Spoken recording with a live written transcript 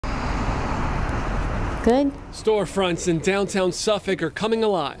Good. Storefronts in downtown Suffolk are coming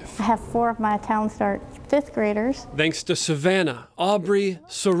alive. I have 4 of my Town Start 5th graders. Thanks to Savannah, Aubrey,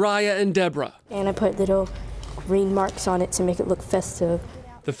 Soraya, and Deborah. And I put little green marks on it to make it look festive.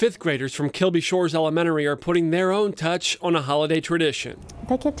 The 5th graders from Kilby Shores Elementary are putting their own touch on a holiday tradition.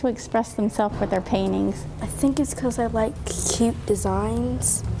 They get to express themselves with their paintings. I think it's because I like cute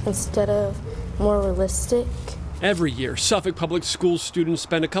designs instead of more realistic. Every year, Suffolk Public Schools students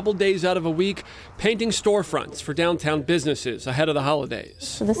spend a couple days out of a week painting storefronts for downtown businesses ahead of the holidays.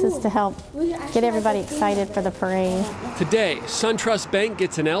 So this is to help get everybody excited for the parade. Today, SunTrust Bank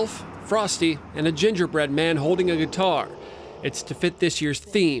gets an elf, Frosty, and a gingerbread man holding a guitar. It's to fit this year's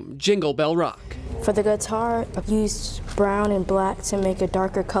theme, Jingle Bell Rock. For the guitar, I've used brown and black to make a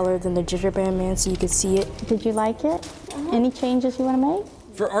darker color than the gingerbread man so you could see it. Did you like it? Any changes you want to make?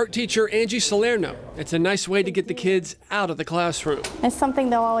 For art teacher Angie Salerno, it's a nice way to get the kids out of the classroom. It's something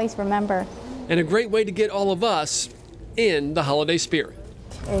they'll always remember. And a great way to get all of us in the holiday spirit.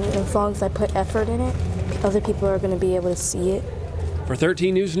 And as long as I put effort in it, other people are going to be able to see it. For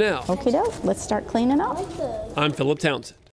 13 News Now, Okie doke, let's start cleaning up. I'm Philip Townsend.